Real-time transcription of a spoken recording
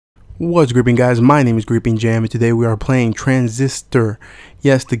What's gripping, guys? My name is Grapingjam, and today we are playing Transistor.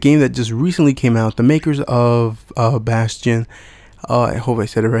 Yes, the game that just recently came out, the makers of Bastion. I hope I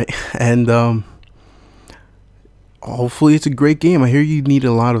said it right. And hopefully it's a great game. I hear you need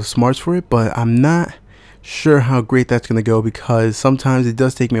a lot of smarts for it, but I'm not sure how great that's going to go because sometimes it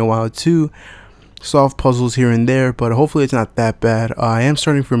does take me a while to solve puzzles here and there, but hopefully it's not that bad. I am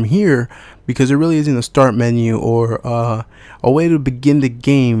starting from here because there really isn't a start menu or a way to begin the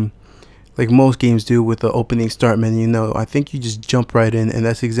game like most games do with the opening start menu. No, I think you just jump right in, and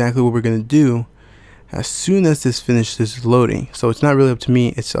that's exactly what we're going to do as soon as this finishes loading. So it's not really up to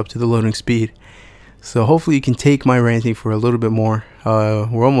me, it's up to the loading speed. So hopefully you can take my ranting for a little bit more.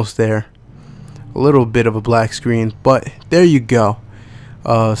 We're almost there. A little bit of a black screen, but there you go.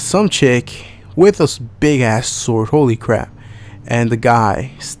 Some chick with a big ass sword, holy crap, and the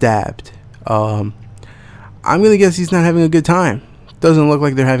guy stabbed. I'm gonna guess he's not having a good time. Doesn't look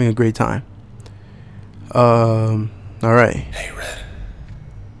like they're having a great time. Alright. Hey, Red.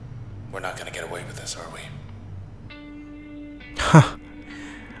 We're not gonna get away with this, are we? Huh.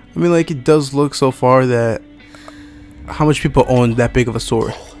 I mean, like, it does look so far that how much people own that big of a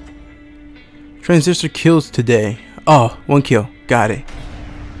sword. Transistor kills today. Oh, 1 kill. Got it.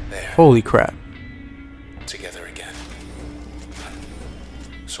 There. Holy crap. Together again.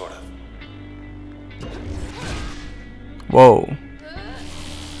 Sort of. Whoa.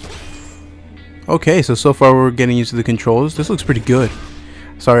 Okay, so far we're getting used to the controls. This looks pretty good.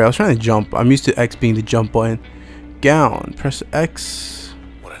 Sorry, I was trying to jump. I'm used to X being the jump button. Down. Press X.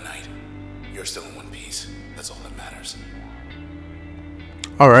 What a night. You're still in one piece. That's all that matters.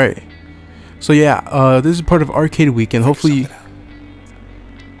 Alright. So yeah, this is part of Arcade Weekend. Hopefully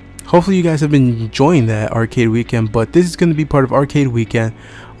you guys have been enjoying that Arcade Weekend, but this is going to be part of Arcade Weekend.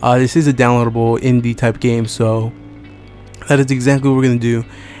 This is a downloadable indie type game, so that is exactly what we're going to do.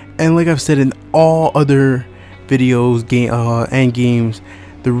 And like I've said in all other videos and games,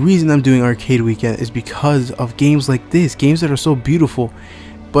 the reason I'm doing Arcade Weekend is because of games like this, games that are so beautiful.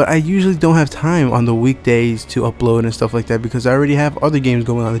 But I usually don't have time on the weekdays to upload and stuff like that because I already have other games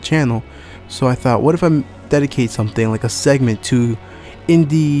going on the channel. So I thought, what if I dedicate something like a segment to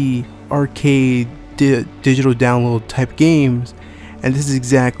indie arcade digital download type games, and this is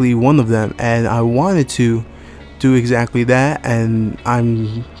exactly one of them, and I wanted to do exactly that, and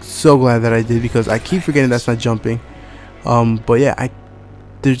I'm so glad that I did because I keep forgetting that's not jumping. But yeah,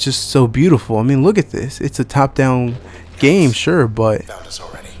 they're just so beautiful. I mean, look at this. It's a top-down game, sure, but Found us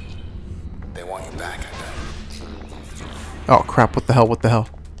already. They want you back, I bet. oh crap, what the hell.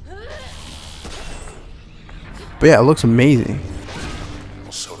 But yeah, it looks amazing.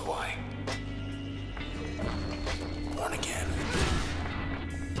 Well, so do I. Born again.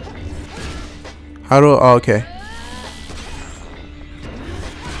 How do oh, okay.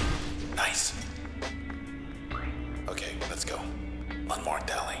 Nice. Okay, let's go.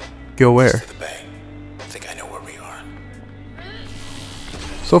 Unmarked alley. Go where? To the bay. I think I know where we are.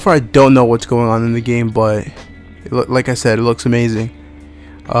 So far I don't know what's going on in the game, but like I said, it looks amazing.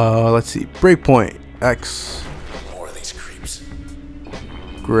 Let's see. Breakpoint X. More of these creeps.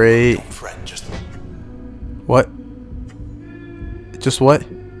 Great. Don't fret, just What? Just what?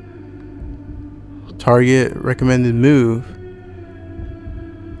 Target recommended move.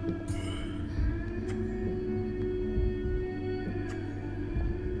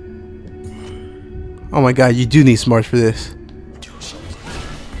 Oh my god, you do need smarts for this.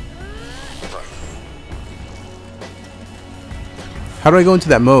 How do I go into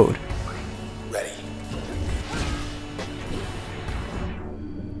that mode? ready.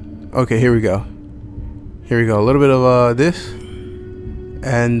 Okay, here we go. Here we go. A little bit of this,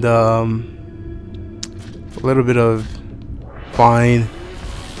 and a little bit of fine.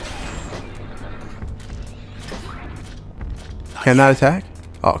 Cannot attack?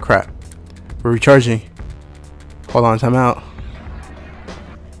 Oh crap. We're recharging. Hold on, time out.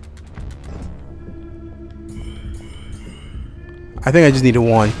 I think I just needed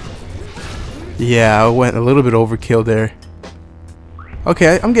 1. Yeah, I went a little bit overkill there.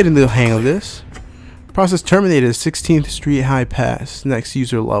 Okay, I'm getting the hang of this. Process terminated. 16th Street High Pass. Next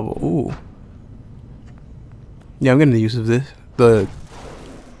user level. Ooh. Yeah, I'm getting the use of this. The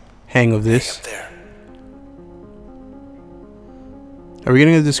hang of this. Up there. Are we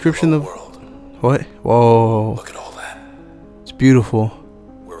getting a description of World. what? Whoa. Look at all that. It's beautiful.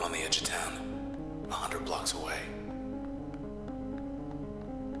 We're on the edge of town. 100 blocks away.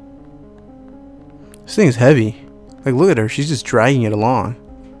 This thing's heavy. Like, look at her. She's just dragging it along.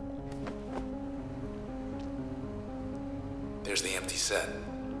 There's the empty set.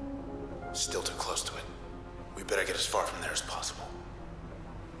 Still too close to it. We better get as far from there as possible.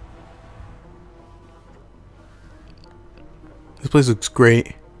 place looks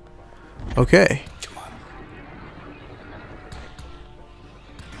great. Okay. Come on.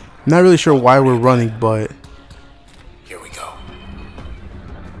 Not really sure why we're running, but Here we go.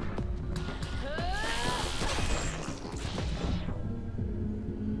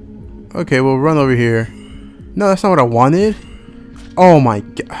 okay, we'll run over here. No, that's not what I wanted. Oh my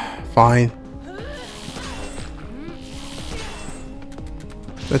god. Fine.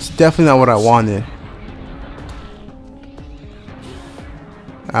 That's definitely not what I wanted.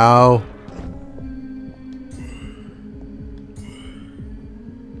 Ow.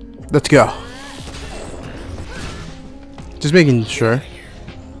 Let's go. Just making sure.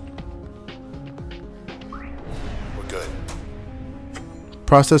 We're good.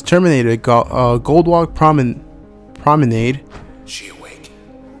 Process terminated. Goldwalk Promenade. She awake?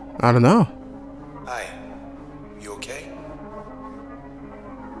 I don't know. Hi. You okay?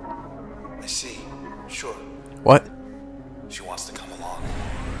 I see. Sure. What? She wants to come along.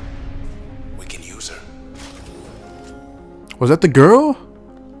 We can use her. Was that the girl?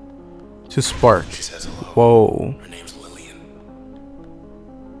 To Spark. She says hello. Whoa. Her name's Lillian.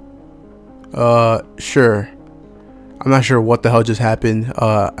 Sure. I'm not sure what the hell just happened.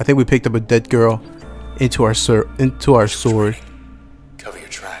 I think we picked up a dead girl into our sword. Cover your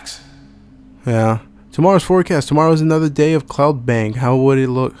tracks. Yeah. Tomorrow's forecast. Tomorrow's another day of cloud bang. How would it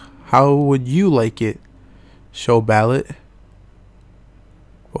look? How would you like it? Show ballot.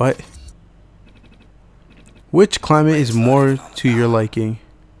 What? Which climate is more to your liking?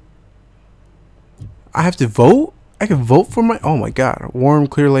 I have to vote? I can vote for my... Oh my god. Warm,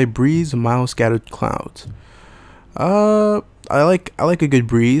 clear, light breeze, mild, scattered clouds. I like a good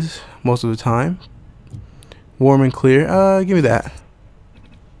breeze most of the time. Warm and clear. Give me that.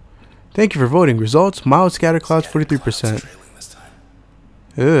 Thank you for voting. Results: mild, scattered clouds, 43%.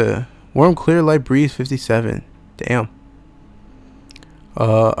 Ugh. Warm, clear, light breeze, 57. Damn.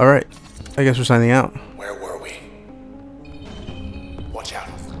 Alright. I guess we're signing out. Where were we? Watch out.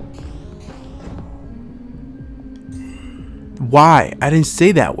 Why? I didn't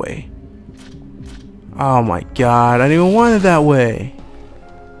say that way. Oh my god. I didn't even want it that way.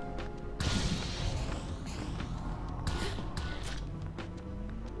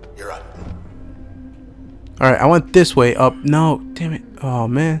 You're up. Alright, I went this way up. No. Damn it. Oh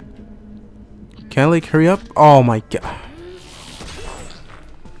man. Can I like hurry up? Oh my god.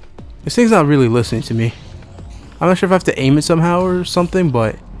 This thing's not really listening to me. I'm not sure if I have to aim it somehow or something,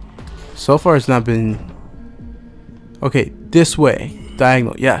 but so far it's not been... Okay, this way.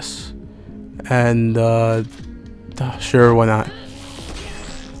 Diagonal, yes. And, sure, why not?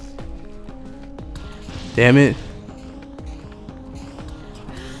 Damn it.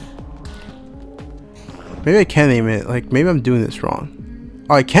 Maybe I can aim it. Like, maybe I'm doing this wrong.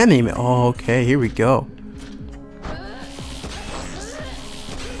 Oh, I can aim it. Oh, okay, here we go.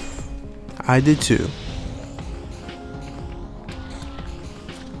 I did too.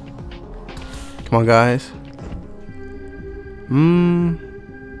 Come on, guys.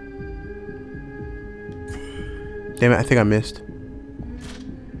 Damn it, I think I missed.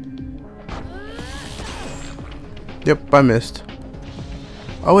 Yep, I missed.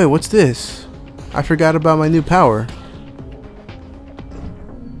 Oh wait, what's this? I forgot about my new power.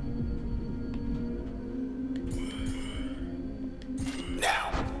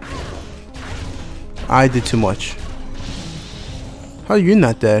 Now. I did too much. How are you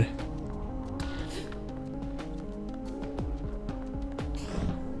not dead?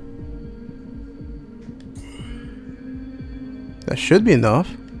 That should be enough.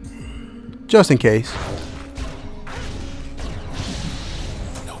 Just in case.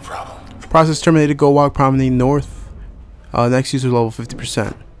 No problem. Process terminated. Go walk promenade north. Next user level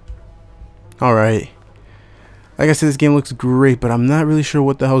 50%. Alright. Like I said, this game looks great, but I'm not really sure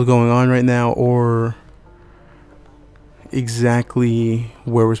what the hell is going on right now, or exactly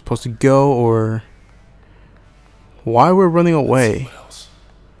where we're supposed to go, or why we're running away,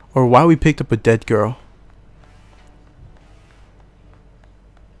 or why we picked up a dead girl.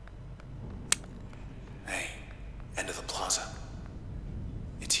 Hey, end of the plaza.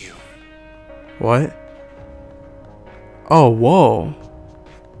 It's you. What? Oh, whoa.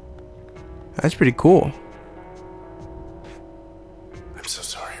 That's pretty cool. I'm so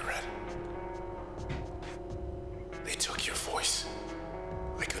sorry, Red. They took your voice.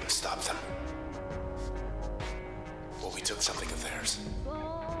 I couldn't stop them. Well, we took something of theirs.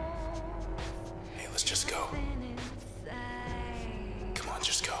 Hey, let's just go. Come on,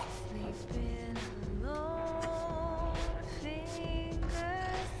 just go.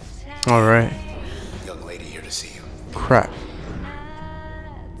 Alright. Young lady here to see you. Crap.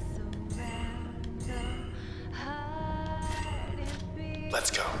 Let's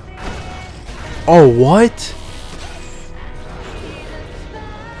go. Oh, what?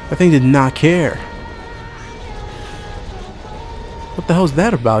 That thing did not care. What the hell is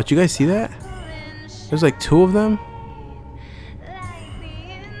that about? You guys see that? There's like 2 of them.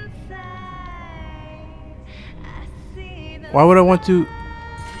 Why would I want to?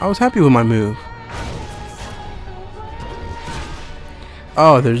 I was happy with my move.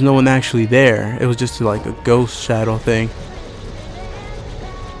 Oh, there's no one actually there. It was just like a ghost shadow thing.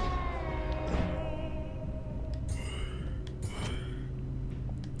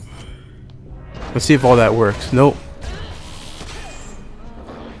 Let's see if all that works. Nope.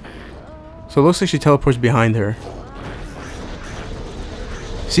 So it looks like she teleports behind her.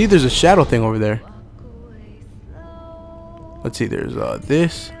 See, there's a shadow thing over there. Let's see, there's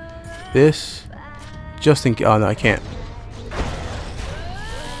this, just in case. Oh no, I can't.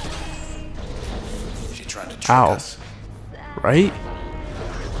 She's trying to trick Ow. us. Right?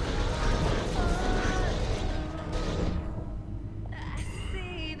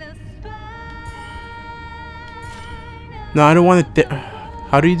 No, I don't want it.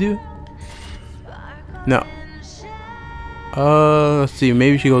 How do you do? No. Let's see.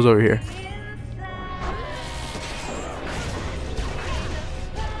 Maybe she goes over here.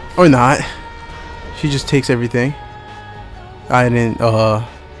 Or not. She just takes everything. I didn't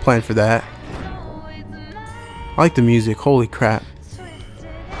plan for that. I like the music. Holy crap.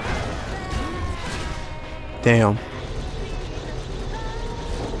 Damn.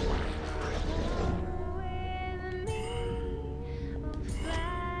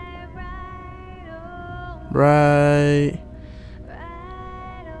 Right.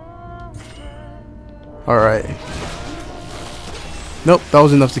 Alright. Nope, that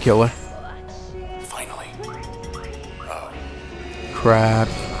was enough to kill her. Finally. Oh. Crap.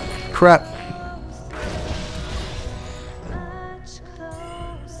 Crap.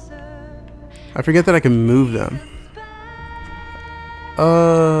 I forget that I can move them.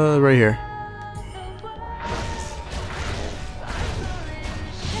 Right here.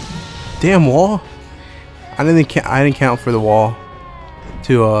 Damn wall. I didn't count for the wall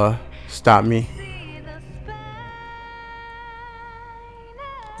to stop me.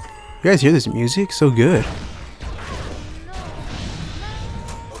 You guys hear this music? So good.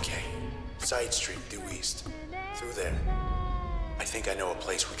 Okay. Side street due east. Through there. I think I know a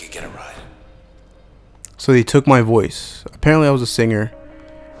place we could get a ride. So they took my voice. Apparently I was a singer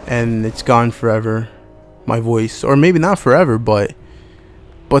and it's gone forever. My voice, or maybe not forever, but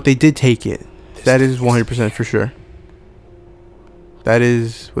they did take it. That is 100% for sure. That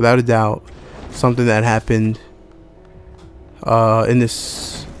is without a doubt something that happened in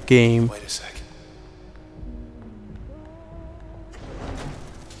this game. Wait a sec.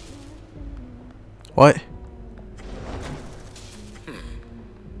 What?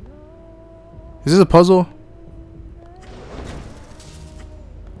 Is this a puzzle?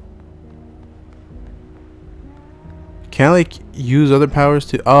 Can I like use other powers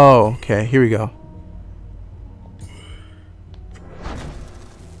to? Oh, okay. Here we go.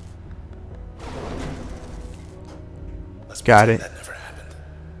 Let's Got pretend it. That never happened.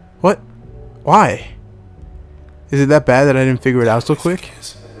 What? Why? Is it that bad that I didn't figure it out so quick?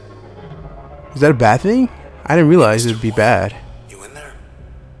 Is Is that a bad thing? I didn't realize it would be bad. you in there?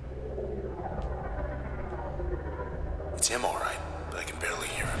 It's him, all right, but I can barely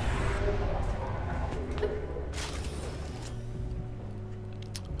hear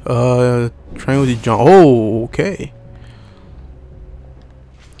him. Triangle to jump. Oh, okay.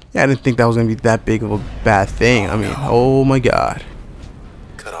 Yeah, I didn't think that was gonna be that big of a bad thing. I mean, oh my god.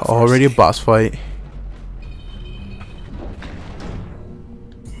 Cut off Already a our boss fight.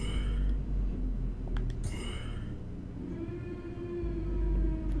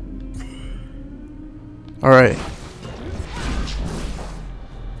 Alright.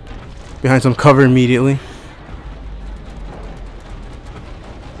 Behind some cover immediately.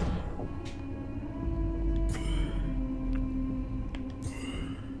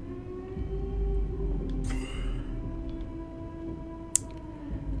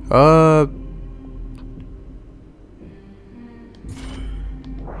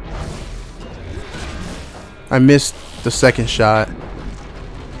 I missed the second shot.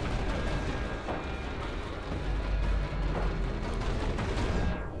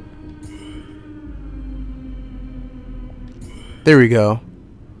 There we go.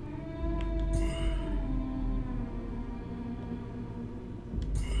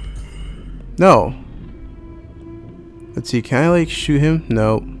 No. Let's see, can I like shoot him?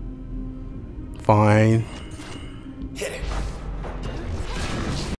 Nope. Fine.